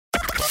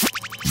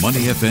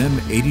Money FM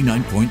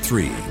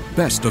 89.3.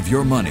 Best of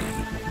your money.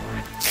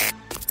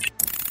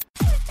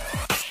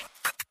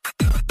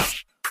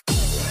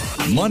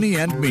 Money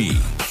and Me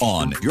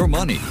on Your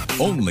Money,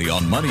 only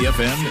on Money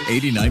FM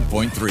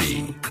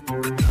 89.3.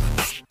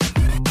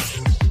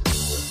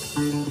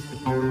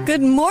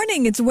 Good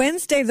morning. It's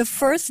Wednesday, the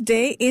first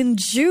day in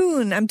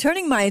June. I'm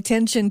turning my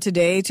attention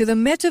today to the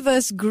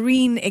Metaverse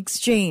Green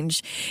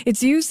Exchange.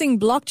 It's using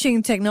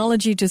blockchain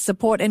technology to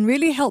support and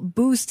really help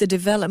boost the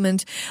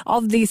development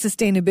of the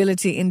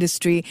sustainability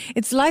industry.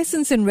 It's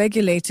licensed and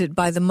regulated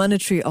by the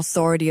Monetary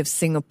Authority of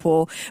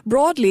Singapore.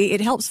 Broadly,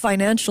 it helps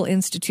financial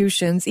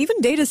institutions, even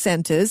data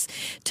centers,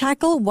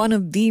 tackle one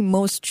of the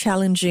most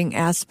challenging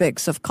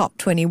aspects of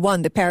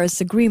COP21, the Paris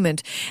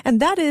Agreement,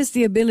 and that is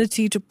the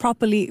ability to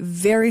properly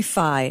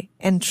verify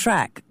and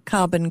track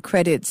carbon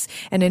credits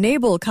and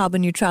enable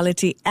carbon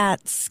neutrality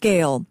at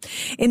scale.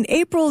 In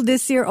April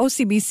this year,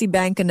 OCBC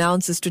Bank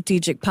announced a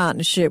strategic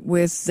partnership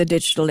with the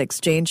digital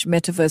exchange,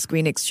 Metaverse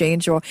Green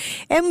Exchange, or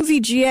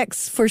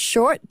MVGX for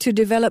short, to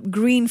develop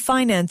green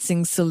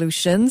financing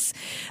solutions.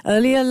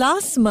 Earlier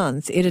last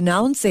month, it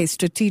announced a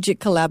strategic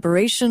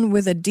collaboration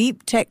with a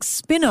deep tech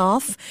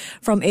spin-off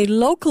from a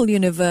local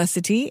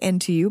university,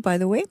 NTU by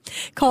the way,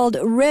 called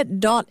Red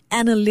Dot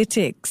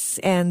Analytics.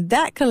 And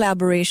that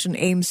collaboration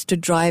aims to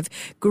drive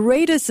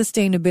greater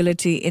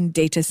sustainability in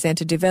data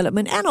center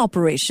development and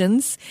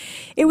operations.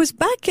 It was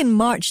back in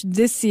March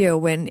this year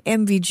when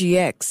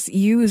MVGX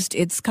used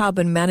its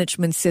carbon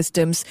management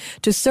systems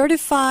to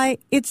certify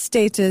its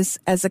status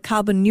as a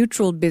carbon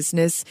neutral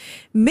business,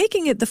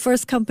 making it the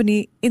first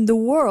company in the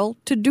world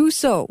to do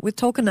so with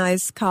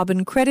tokenized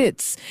carbon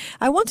credits.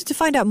 I wanted to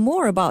find out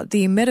more about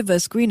the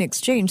Metaverse Green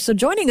Exchange. So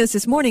joining us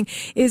this morning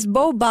is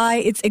Bo Bai,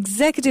 its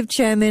executive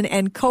chairman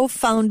and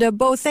co-founder.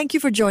 Bo, thank you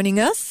for joining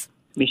us.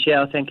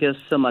 Michelle, thank you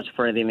so much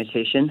for the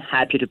invitation.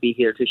 Happy to be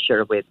here to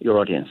share with your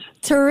audience.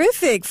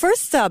 Terrific.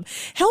 First up,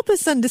 help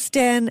us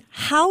understand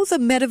how the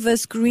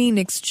Metaverse Green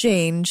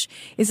Exchange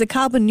is a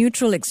carbon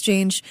neutral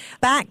exchange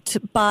backed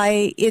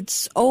by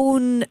its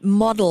own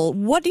model.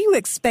 What do you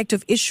expect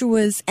of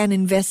issuers and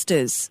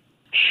investors?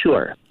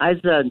 Sure. As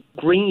a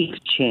green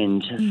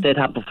exchange set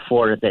up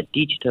for the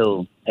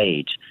digital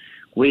age,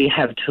 we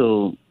have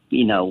to,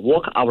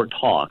 walk our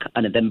talk,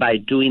 and then by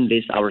doing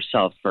this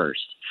ourselves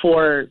first.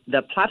 For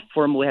the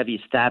platform we have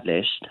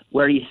established,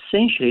 we're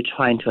essentially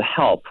trying to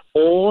help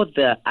all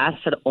the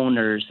asset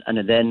owners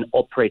and then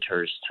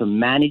operators to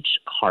manage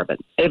carbon.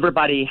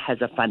 Everybody has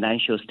a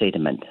financial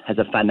statement, has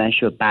a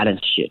financial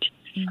balance sheet.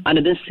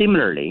 And then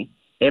similarly,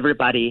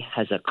 everybody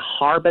has a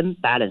carbon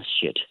balance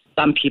sheet.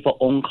 Some people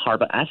own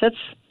carbon assets,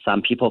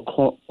 some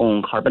people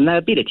own carbon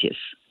liabilities.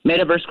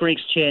 Metaverse Green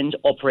Exchange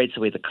operates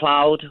with the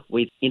cloud,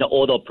 with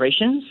all the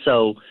operations.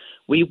 So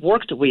we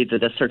worked with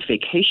the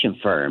certification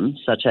firm,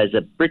 such as the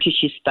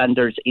British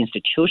Standards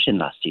Institution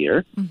last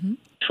year,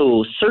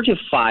 to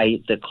certify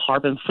the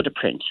carbon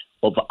footprint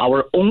of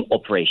our own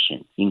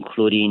operation,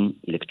 including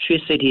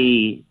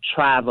electricity,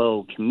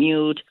 travel,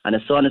 commute, and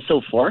so on and so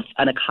forth,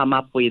 and come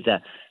up with the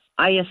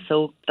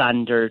ISO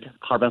standard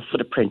carbon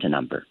footprint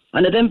number.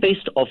 And then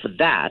based off of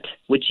that,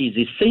 which is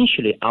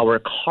essentially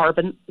our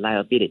carbon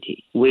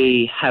liability,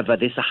 we have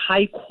this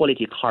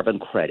high-quality carbon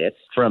credits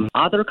from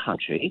other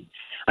countries.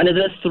 And then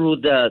through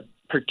the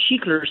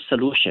particular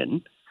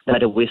solution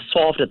that we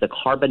solved the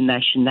carbon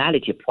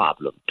nationality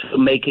problem to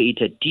make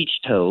it a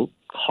digital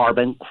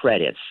carbon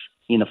credits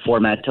in the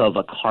format of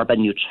a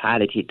carbon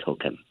neutrality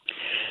token.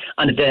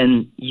 And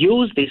then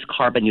use this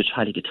carbon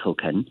neutrality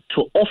token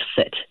to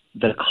offset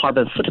the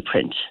carbon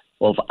footprint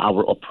of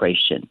our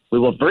operation. We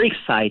were very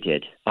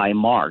excited by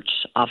March,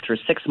 after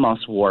 6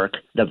 months' work,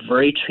 the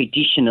very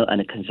traditional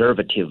and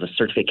conservative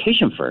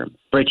certification firm,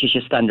 British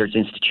Standards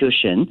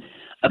Institution,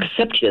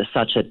 accepted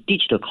such a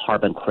digital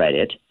carbon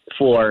credit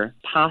for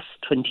past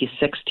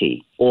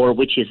 2060, or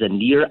which is a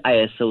near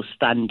ISO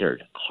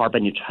standard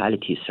carbon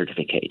neutrality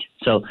certificate.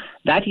 So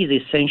that is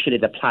essentially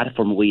the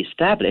platform we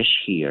establish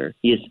here,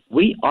 is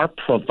we are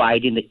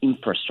providing the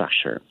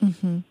infrastructure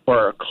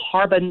for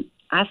carbon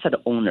asset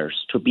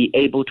owners to be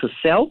able to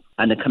sell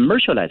and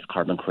commercialize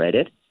carbon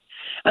credit.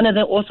 And then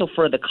also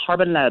for the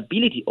carbon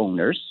liability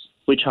owners,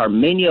 which are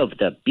many of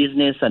the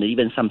business and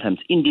even sometimes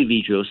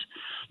individuals,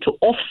 to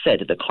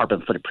offset the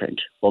carbon footprint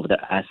of the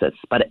assets.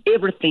 But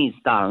everything is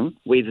done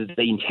with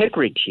the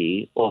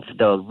integrity of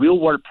the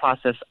real-world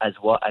process as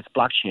well as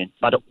blockchain.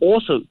 But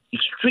also,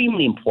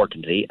 extremely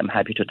importantly, I'm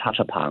happy to touch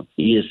upon,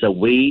 is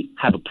we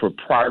have a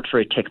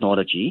proprietary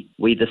technology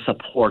with the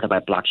support by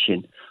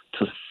blockchain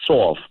to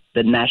solve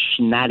the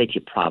nationality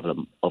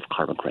problem of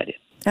carbon credit.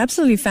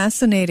 Absolutely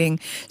fascinating.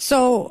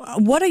 So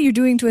what are you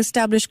doing to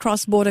establish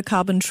cross-border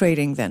carbon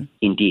trading then?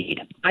 Indeed.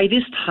 By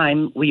this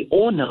time, we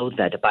all know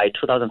that by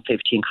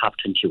 2015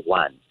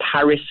 COP21,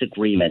 Paris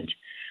Agreement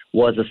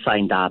was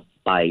signed up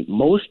by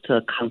most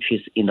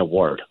countries in the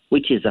world,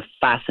 which is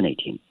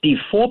fascinating.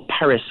 Before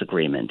Paris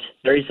Agreement,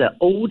 there is an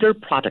older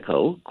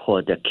protocol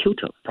called the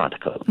Kyoto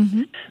Protocol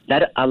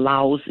that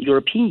allows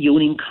European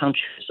Union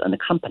countries and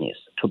companies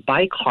to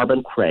buy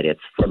carbon credits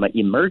from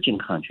emerging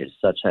countries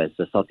such as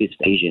the Southeast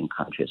Asian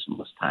countries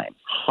most time.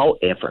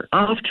 However,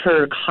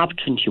 after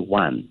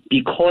COP21,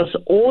 because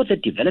all the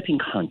developing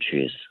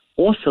countries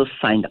also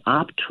signed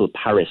up to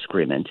Paris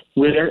Agreement,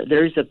 where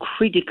there is a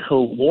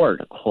critical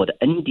word called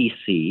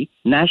NDC,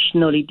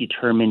 Nationally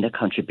Determined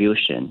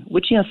Contribution,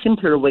 which in a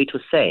simpler way to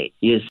say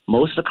is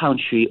most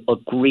countries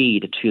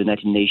agreed to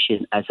United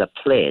Nations as a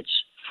pledge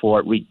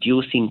for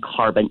reducing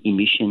carbon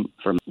emission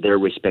from their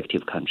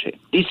respective country.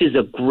 This is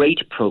a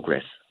great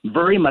progress,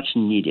 very much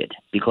needed,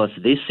 because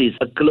this is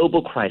a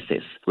global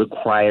crisis,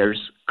 requires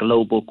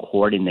global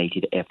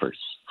coordinated efforts.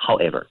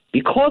 However,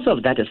 because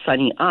of that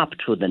signing up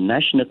to the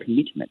national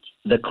commitment,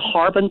 the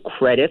carbon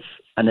credits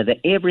and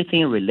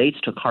everything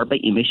relates to carbon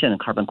emission and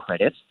carbon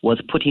credits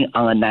was putting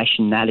on a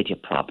nationality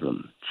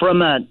problem. From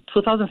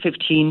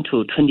 2015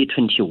 to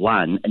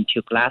 2021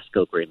 until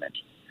Glasgow Agreement,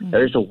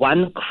 there is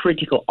one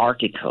critical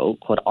article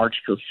called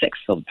Article 6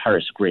 of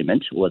Paris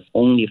Agreement was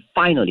only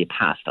finally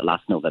passed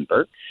last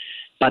November.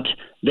 But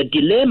the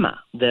dilemma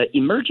the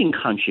emerging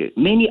country,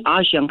 many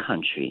ASEAN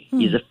countries,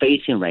 is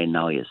facing right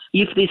now is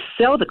if they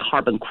sell the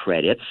carbon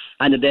credits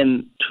and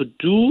then to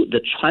do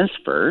the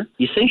transfer,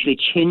 essentially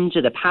change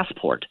the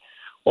passport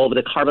of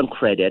the carbon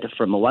credit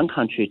from one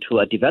country to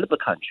a developed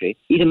country,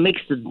 it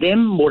makes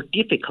them more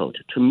difficult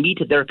to meet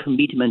their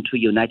commitment to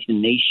United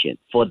Nations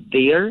for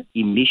their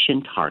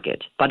emission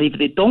target. But if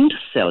they don't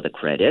sell the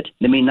credit,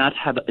 they may not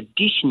have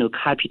additional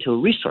capital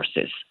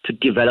resources to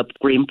develop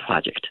green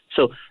project.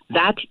 So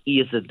that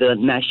is the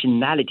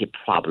nationality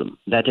problem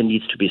that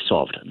needs to be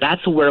solved.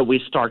 That's where we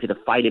started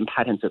fighting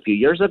patents a few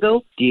years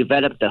ago,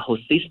 developed the whole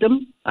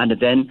system, and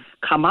then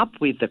come up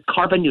with the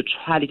carbon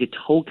neutrality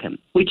token,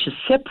 which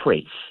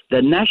separates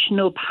the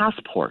national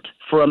passport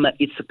from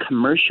its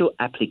commercial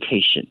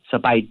application. So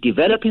by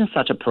developing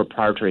such a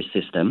proprietary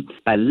system,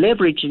 by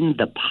leveraging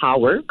the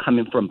power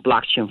coming from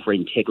blockchain for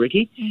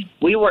integrity,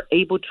 we were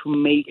able to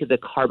make the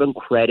carbon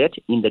credit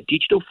in the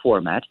digital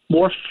format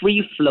more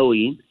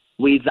free-flowing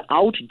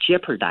without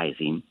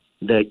jeopardizing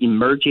the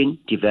emerging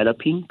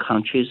developing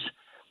countries'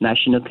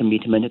 national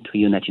commitment to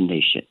United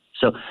Nations.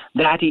 So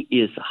that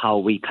is how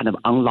we kind of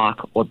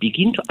unlock or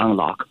begin to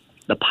unlock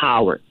the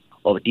power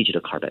of digital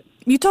carbon.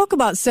 You talk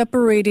about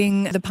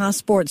separating the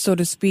passport, so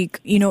to speak,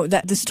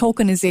 that this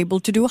token is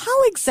able to do.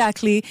 How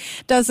exactly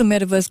does the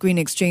Metaverse Green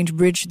Exchange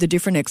bridge the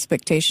different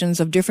expectations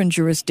of different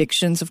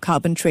jurisdictions of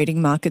carbon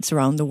trading markets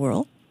around the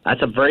world?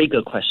 That's a very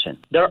good question.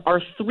 There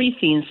are three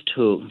things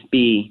to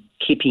be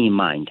keeping in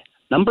mind.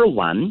 Number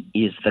one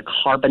is the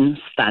carbon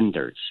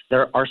standards.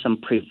 There are some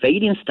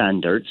prevailing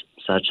standards,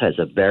 such as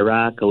the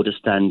Verra Gold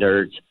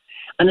Standards.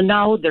 And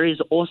now there is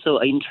also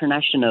an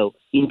International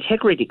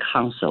Integrity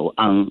Council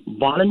on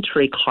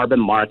voluntary carbon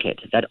market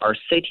that are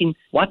setting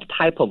what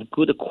type of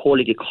good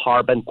quality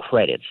carbon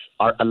credits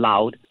are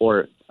allowed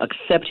or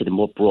accepted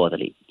more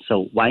broadly.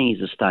 So one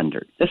is a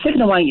standard. The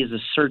second one is a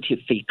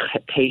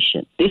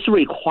certification. This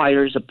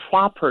requires a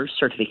proper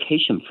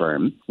certification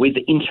firm with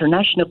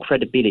international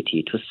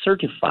credibility to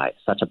certify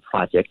such a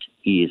project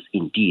is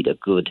indeed a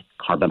good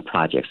carbon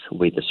project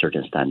with a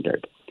certain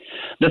standard.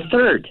 The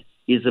third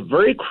is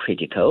very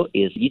critical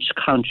is each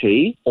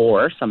country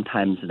or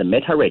sometimes the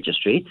meta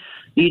registry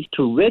needs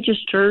to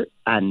register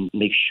and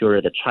make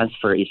sure the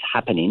transfer is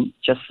happening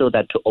just so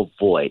that to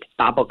avoid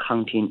double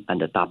counting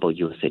and double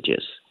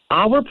usages.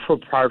 Our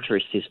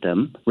proprietary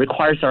system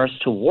requires us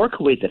to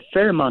work with a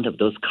fair amount of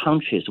those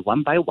countries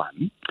one by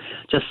one,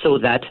 just so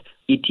that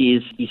it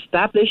is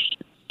established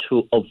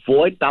to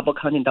avoid double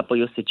counting, double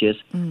usages,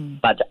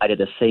 but at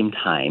the same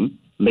time,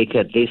 make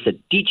this a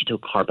digital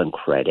carbon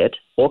credit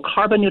or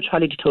carbon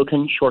neutrality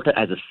token, shorter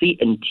as a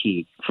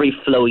CNT,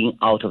 free-flowing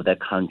out of the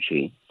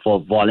country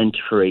for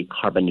voluntary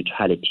carbon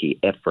neutrality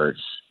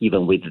efforts,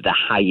 even with the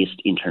highest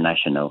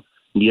international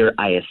near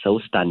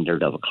ISO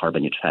standard of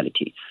carbon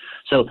neutrality.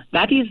 So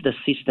that is the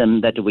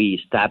system that we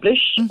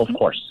established. Of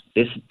course,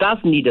 this does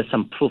need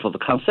some proof of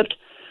concept,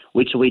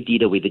 which we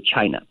did with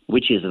China,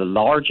 which is the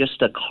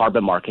largest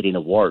carbon market in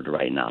the world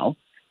right now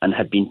and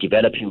have been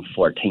developing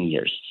for 10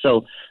 years.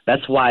 So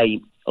that's why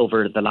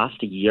over the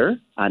last year,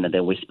 and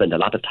then we spent a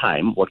lot of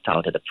time, worked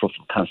out the proof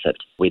of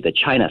concept with the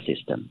China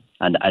system.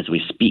 And as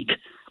we speak,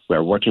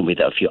 we're working with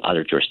a few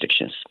other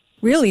jurisdictions.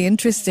 Really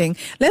interesting.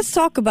 Let's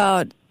talk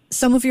about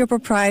some of your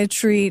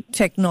proprietary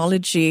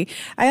technology.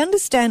 I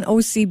understand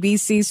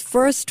OCBC's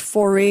first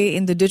foray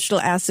in the digital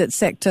asset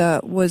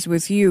sector was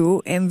with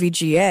you,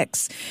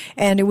 MVGX,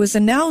 and it was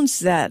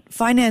announced that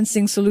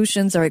financing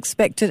solutions are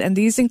expected, and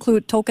these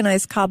include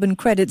tokenized carbon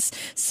credits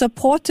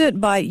supported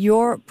by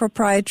your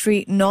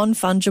proprietary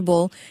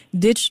non-fungible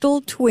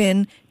digital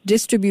twin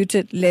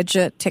distributed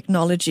ledger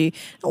technology.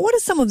 What are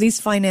some of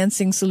these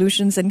financing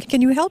solutions, and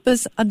can you help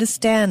us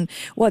understand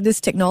what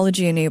this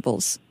technology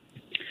enables?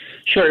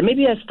 Sure.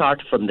 Maybe I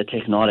start from the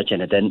technology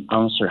and then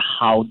answer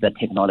how the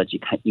technology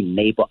can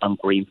enable on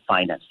green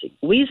financing.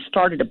 We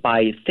started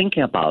by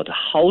thinking about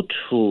how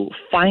to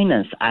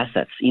finance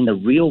assets in the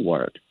real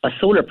world, a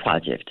solar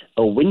project,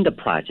 a wind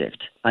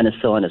project, and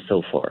so on and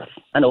so forth.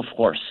 And of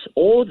course,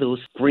 all those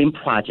green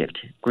projects,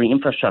 green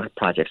infrastructure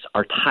projects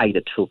are tied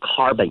to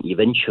carbon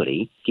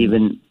eventually,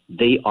 given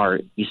they are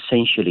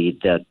essentially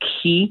the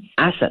key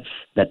assets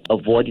that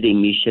avoid the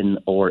emission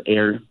or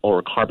air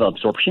or carbon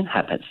absorption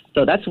happens.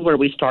 So that's where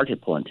we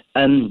started point.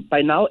 And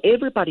by now,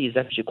 everybody is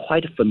actually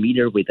quite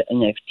familiar with the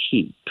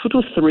NFT. 2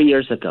 to 3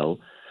 years ago,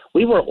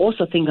 we were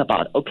also thinking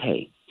about,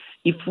 okay,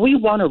 if we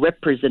want to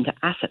represent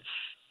assets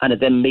and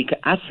then make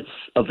assets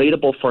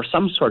available for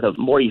some sort of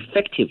more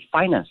effective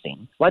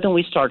financing, why don't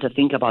we start to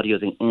think about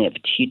using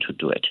NFT to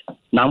do it,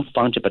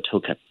 non-fungible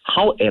token?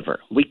 However,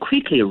 we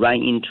quickly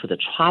ran into the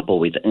trouble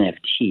with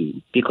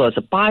NFT because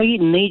by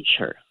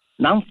nature,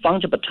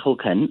 non-fungible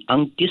token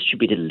on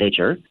distributed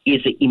ledger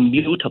is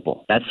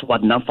immutable. That's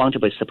what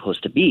non-fungible is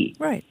supposed to be.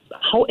 Right.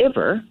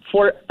 However,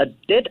 for a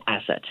dead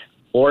asset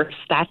or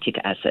static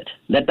asset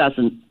that does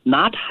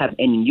not have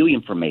any new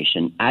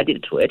information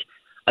added to it,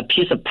 a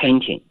piece of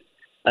painting,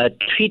 a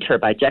Twitter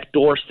by Jack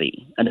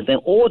Dorsey, and then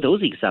all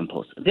those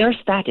examples, they're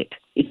static.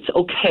 It's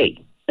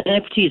okay.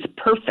 NFT is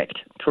perfect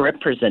to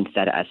represent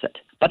that asset.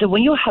 But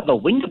when you have a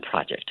wind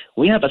project,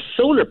 when you have a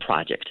solar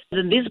project,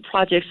 then these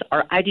projects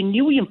are adding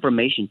new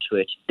information to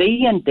it day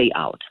in, day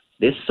out.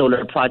 This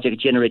solar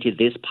project generated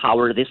this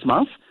power this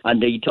month,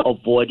 and it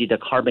avoided the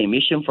carbon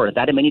emission for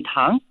that many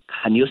tons.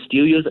 Can you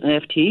still use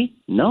NFT?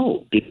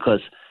 No,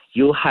 because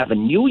you have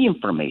new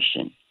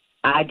information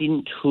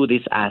adding to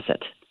this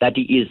asset that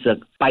is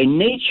by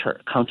nature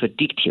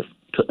contradictory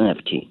to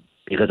NFT,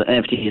 because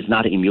NFT is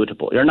not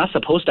immutable. You're not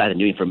supposed to add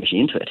new information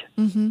into it.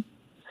 Mm-hmm.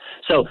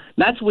 So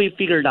that's we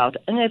figured out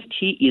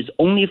NFT is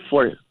only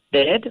for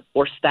dead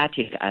or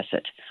static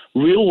asset.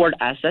 Real world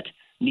asset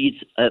needs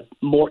a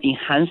more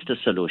enhanced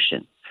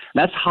solution.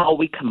 That's how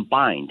we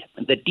combined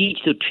the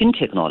digital twin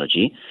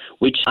technology,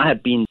 which I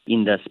have been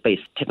in the space,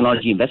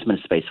 technology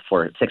investment space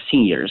for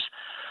 16 years.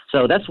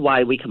 So that's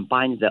why we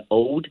combined the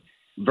old,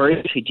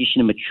 very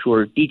traditional,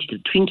 mature digital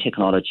twin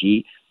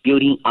technology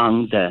building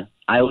on the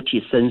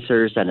IoT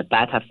sensors and the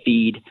data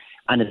feed,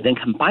 and then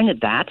combined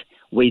that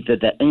with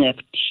the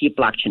NFT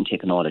blockchain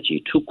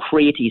technology to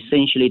create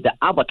essentially the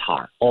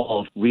avatar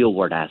of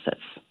real-world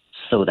assets,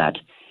 so that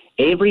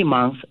every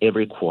month,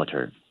 every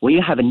quarter, when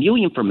you have new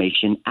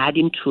information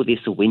adding to this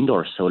wind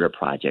or solar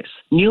projects,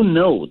 new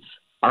nodes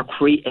are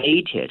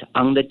created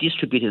on the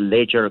distributed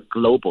ledger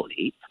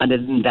globally, and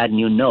then that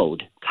new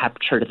node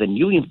captured the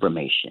new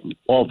information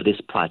of these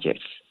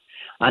projects.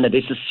 And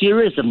this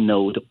series of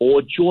nodes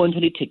all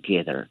jointly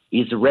together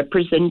is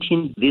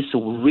representing these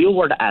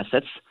real-world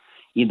assets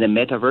in the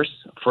metaverse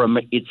from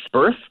its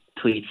birth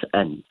to its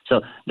end.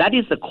 So that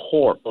is the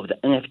core of the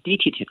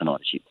NFT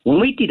technology. When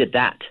we did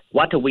that,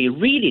 what we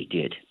really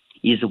did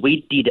is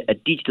we did a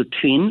digital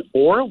twin,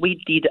 or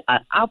we did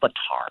an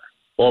avatar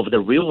of the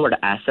real-world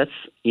assets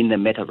in the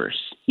metaverse.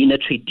 In the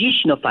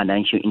traditional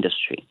financial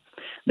industry,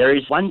 there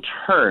is one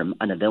term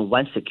and then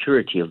one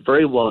security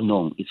very well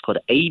known. It's called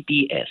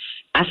ABS,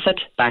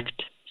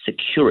 asset-backed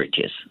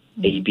securities.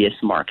 ABS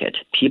market.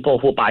 People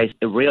who buy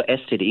a real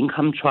estate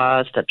income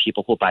trust,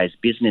 people who buy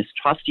business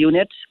trust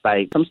units,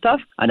 buy some stuff,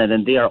 and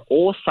then they are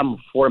all some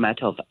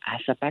format of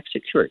asset-backed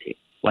security.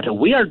 What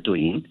we are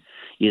doing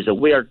is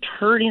we are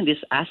turning this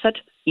asset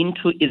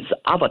into its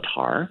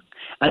avatar,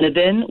 and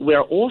then we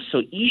are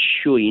also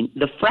issuing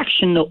the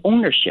fractional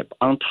ownership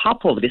on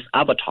top of this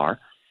avatar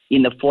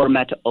in the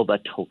format of a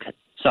token.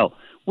 So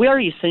we are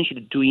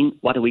essentially doing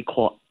what we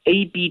call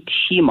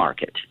ABT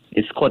market.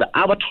 It's called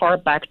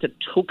avatar-backed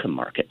token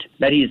market.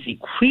 That is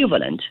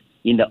equivalent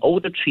in the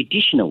old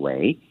traditional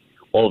way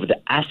of the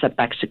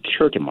asset-backed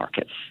security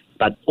markets.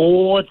 But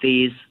all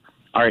these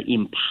are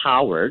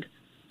empowered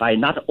by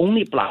not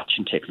only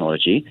blockchain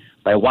technology,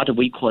 by what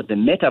we call the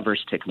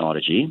metaverse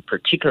technology,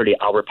 particularly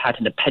our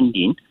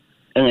patent-pending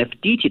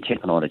NFT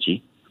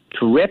technology,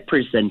 to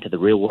represent the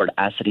real-world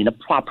asset in a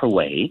proper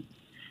way,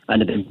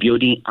 and then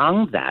building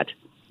on that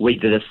with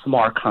the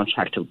smart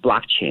contract of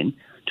blockchain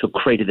to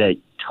create the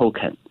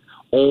token.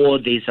 All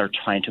these are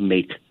trying to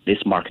make this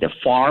market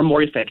far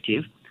more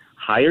effective,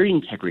 higher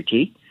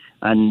integrity,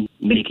 and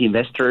make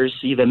investors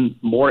even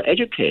more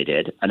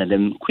educated and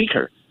then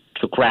quicker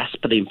to grasp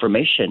the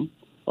information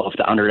of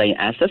the underlying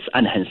assets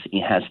and hence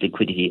enhance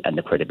liquidity and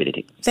the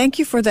credibility. Thank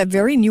you for that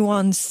very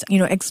nuanced,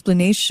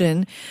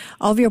 explanation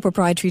of your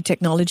proprietary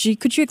technology.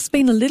 Could you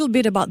explain a little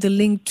bit about the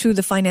link to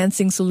the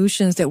financing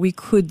solutions that we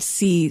could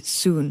see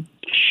soon?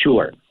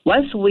 Sure.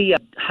 Once we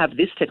have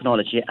this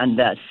technology, and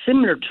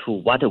similar to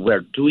what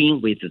we're doing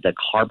with the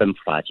carbon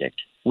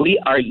project, we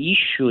are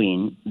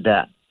issuing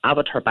the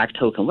avatar-backed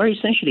token. We're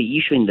essentially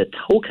issuing the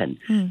token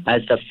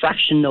as the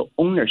fractional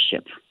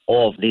ownership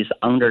of these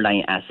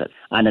underlying assets.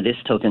 And this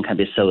token can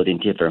be sold in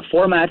different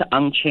format,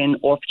 on-chain,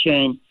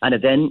 off-chain,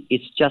 and then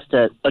it's just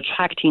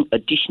attracting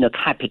additional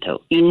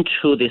capital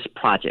into this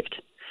project,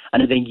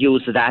 and then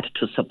use that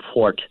to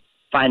support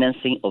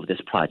financing of this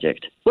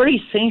project. We're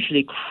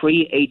essentially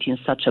creating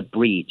such a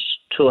bridge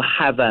to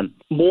have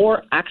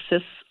more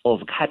access of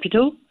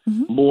capital,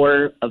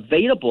 more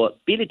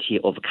availability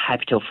of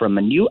capital from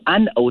new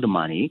and old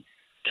money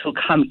to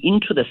come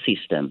into the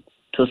system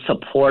to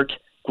support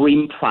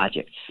green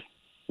projects,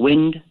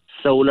 wind,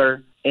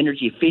 solar,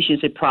 energy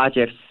efficiency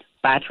projects,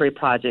 battery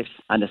projects,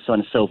 and so on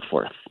and so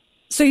forth.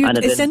 So you're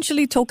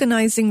essentially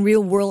tokenizing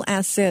real-world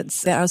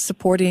assets that are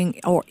supporting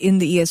or in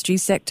the ESG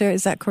sector,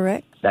 is that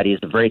correct? That is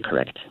very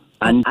correct.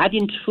 And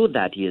adding to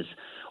that is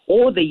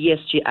all the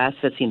ESG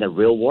assets in the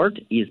real world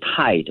is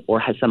tied or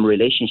has some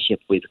relationship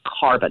with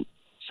carbon.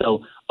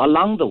 So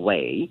along the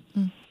way,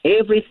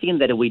 everything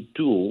that we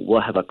do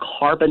will have a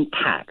carbon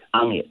tag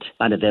on it.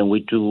 And then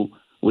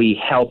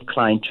we help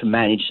clients to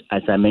manage,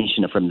 as I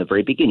mentioned from the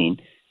very beginning,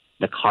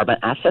 the carbon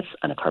assets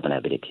and the carbon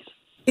liabilities.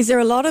 Is there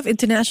a lot of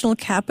international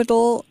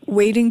capital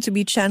waiting to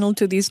be channeled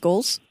to these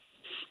goals?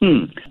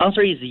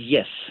 Answer is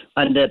yes.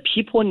 And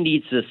people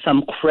need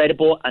some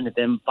credible and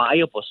then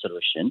viable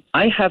solution.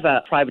 I have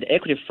a private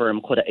equity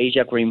firm called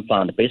Asia Green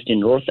Fund based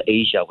in North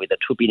Asia with a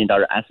 $2 billion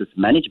assets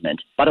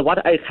management. But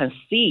what I can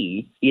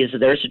see is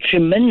there's a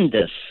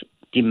tremendous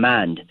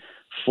demand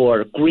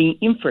for green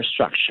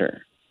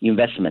infrastructure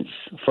investments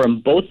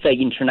from both the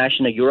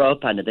international Europe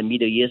and the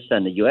Middle East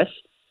and the US,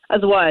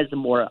 as well as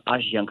more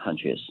Asian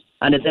countries.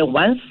 And then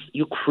once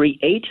you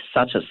create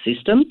such a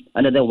system,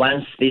 and then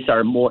once these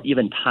are more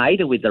even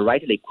tied with the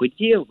right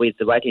liquidity, with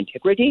the right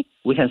integrity,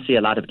 we can see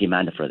a lot of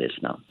demand for this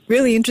now.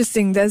 Really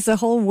interesting. There's a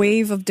whole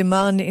wave of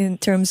demand in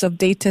terms of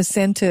data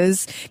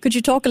centers. Could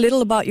you talk a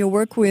little about your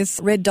work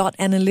with Red Dot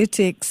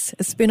Analytics,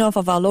 a spin-off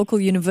of our local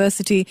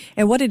university,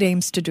 and what it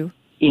aims to do?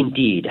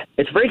 Indeed.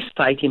 It's a very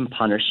exciting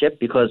partnership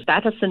because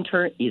data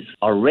center is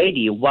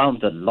already one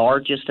of the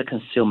largest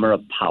consumer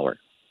of power.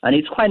 And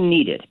it's quite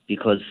needed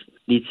because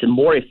it's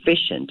more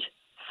efficient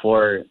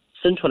for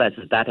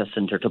centralized data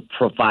center to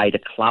provide a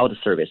cloud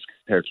service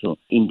compared to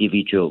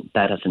individual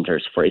data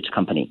centers for each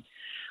company.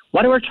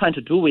 What we're trying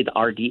to do with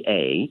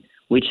RDA,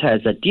 which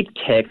has a deep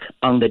tech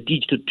on the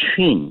digital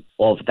twin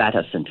of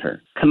data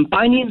center,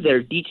 combining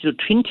their digital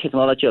twin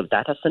technology of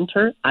data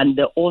center and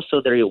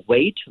also their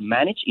way to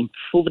manage,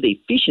 improve the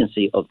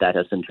efficiency of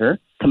data center,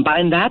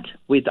 combine that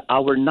with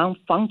our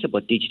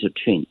non-fungible digital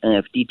twin,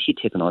 NFDT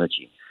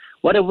technology.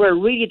 What we're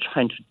really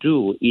trying to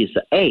do is,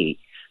 A,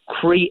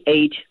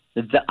 create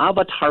the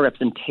avatar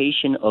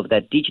representation of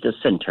that digital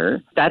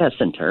center, data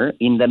center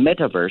in the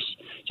metaverse,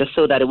 just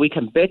so that we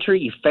can better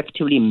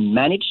effectively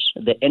manage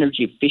the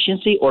energy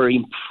efficiency or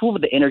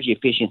improve the energy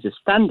efficiency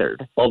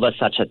standard of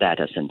such a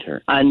data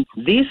center. And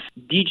this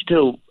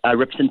digital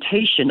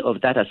representation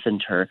of data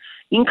center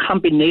in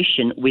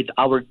combination with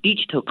our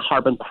digital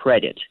carbon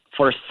credit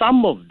for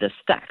some of the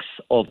stacks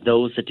of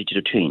those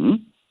digital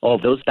twin,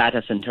 of those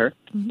data center,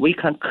 we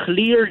can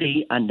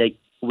clearly and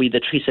with the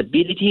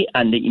traceability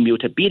and the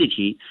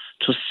immutability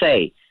to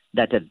say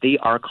that they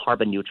are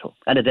carbon neutral.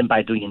 And then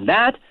by doing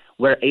that,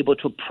 we're able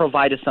to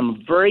provide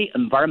some very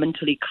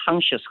environmentally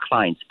conscious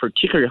clients,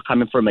 particularly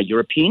coming from a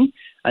European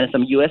and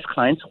some US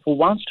clients who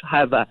wants to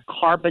have a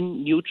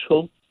carbon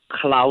neutral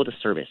cloud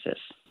services.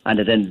 And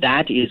then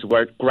that is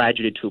where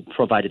gradually to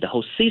provide the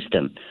whole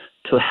system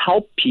to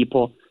help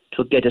people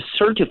to get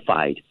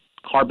certified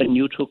carbon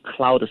neutral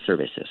cloud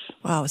services.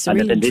 Wow, so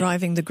really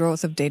driving the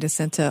growth of data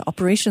center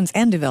operations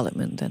and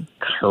development then.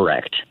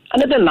 Correct.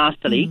 And then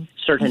lastly,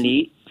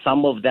 certainly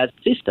some of that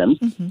systems,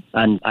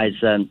 and as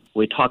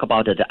we talk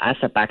about the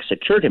asset-backed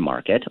security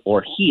market,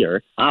 or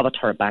here,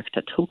 avatar-backed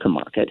token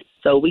market,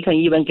 so we can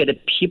even get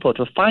people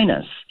to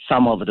finance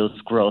some of those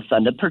growth,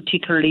 and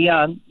particularly,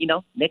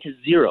 net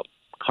zero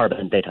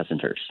carbon data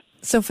centers.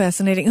 So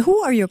fascinating. Who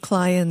are your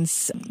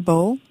clients,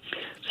 Bo?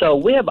 So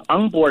we have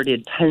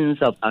onboarded tons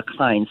of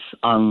clients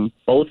on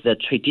both the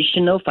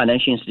traditional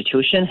financial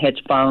institutions,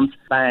 hedge funds,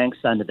 banks,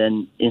 and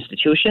then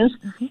institutions,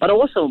 but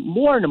also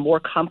more and more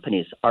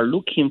companies are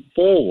looking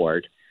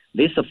forward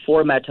this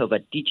format of a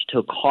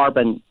digital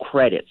carbon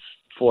credits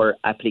for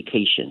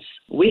applications.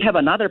 We have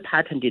another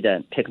patented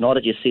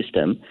technology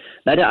system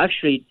that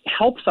actually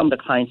helps some of the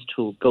clients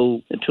to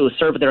go to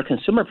serve their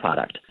consumer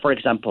product. For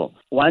example,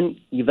 one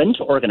event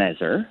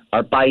organizer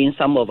are buying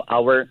some of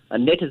our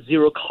net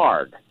zero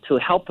card to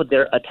help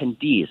their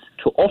attendees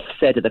to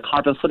offset the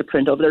carbon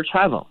footprint of their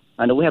travel.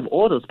 And we have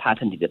all those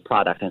patented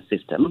product and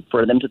system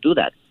for them to do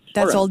that.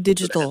 That's all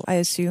digital, I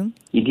assume?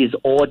 It is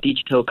all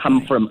digital,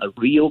 come from a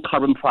real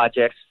carbon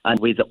projects, and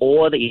with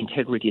all the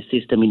integrity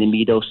system in the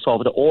middle,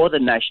 solved all the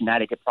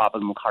nationality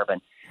problem of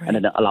carbon, and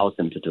then allows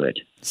them to do it.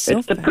 So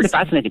it's pretty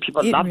fascinating.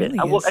 People love really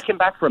it. I came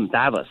back from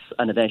Davos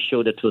and then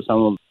showed it to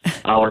some of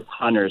our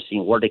partners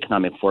in World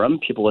Economic Forum.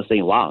 People were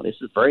saying, wow, this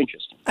is very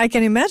interesting. I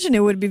can imagine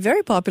it would be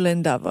very popular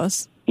in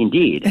Davos.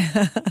 Indeed.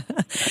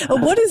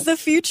 What is the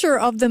future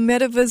of the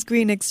Metaverse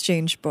Green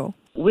Exchange, Bo?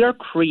 We are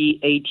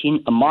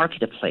creating a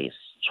marketplace,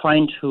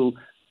 trying to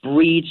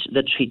bridge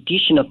the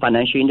traditional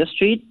financial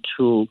industry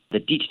to the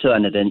digital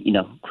and then,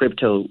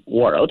 crypto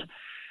world.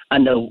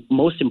 And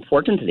most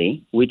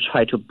importantly, we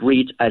try to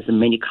bridge as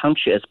many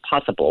countries as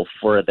possible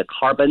for the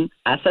carbon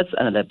assets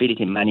and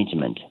liability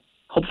management.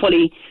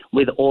 Hopefully,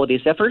 with all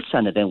these efforts,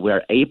 and then we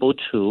are able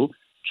to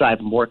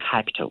drive more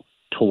capital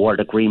toward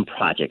the green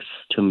projects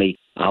to make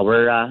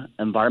our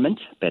environment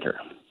better.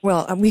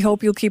 Well, we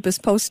hope you'll keep us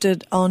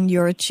posted on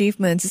your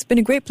achievements. It's been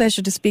a great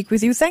pleasure to speak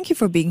with you. Thank you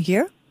for being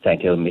here.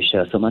 Thank you,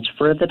 Michelle, so much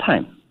for the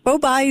time. Bo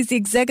Bai is the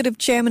executive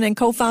chairman and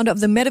co-founder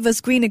of the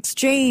Metaverse Green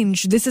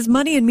Exchange. This is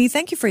Money and Me.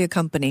 Thank you for your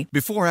company.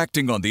 Before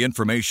acting on the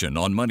information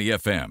on Money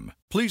FM,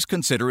 please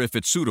consider if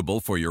it's suitable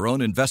for your own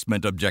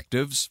investment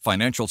objectives,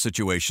 financial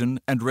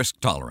situation, and risk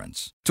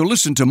tolerance. To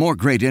listen to more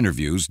great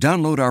interviews,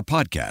 download our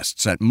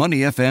podcasts at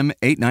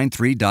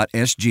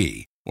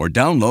moneyfm893.sg or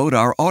download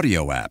our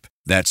audio app.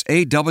 That's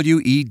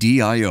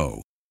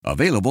AWEDIO.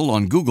 Available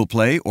on Google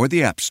Play or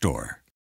the App Store.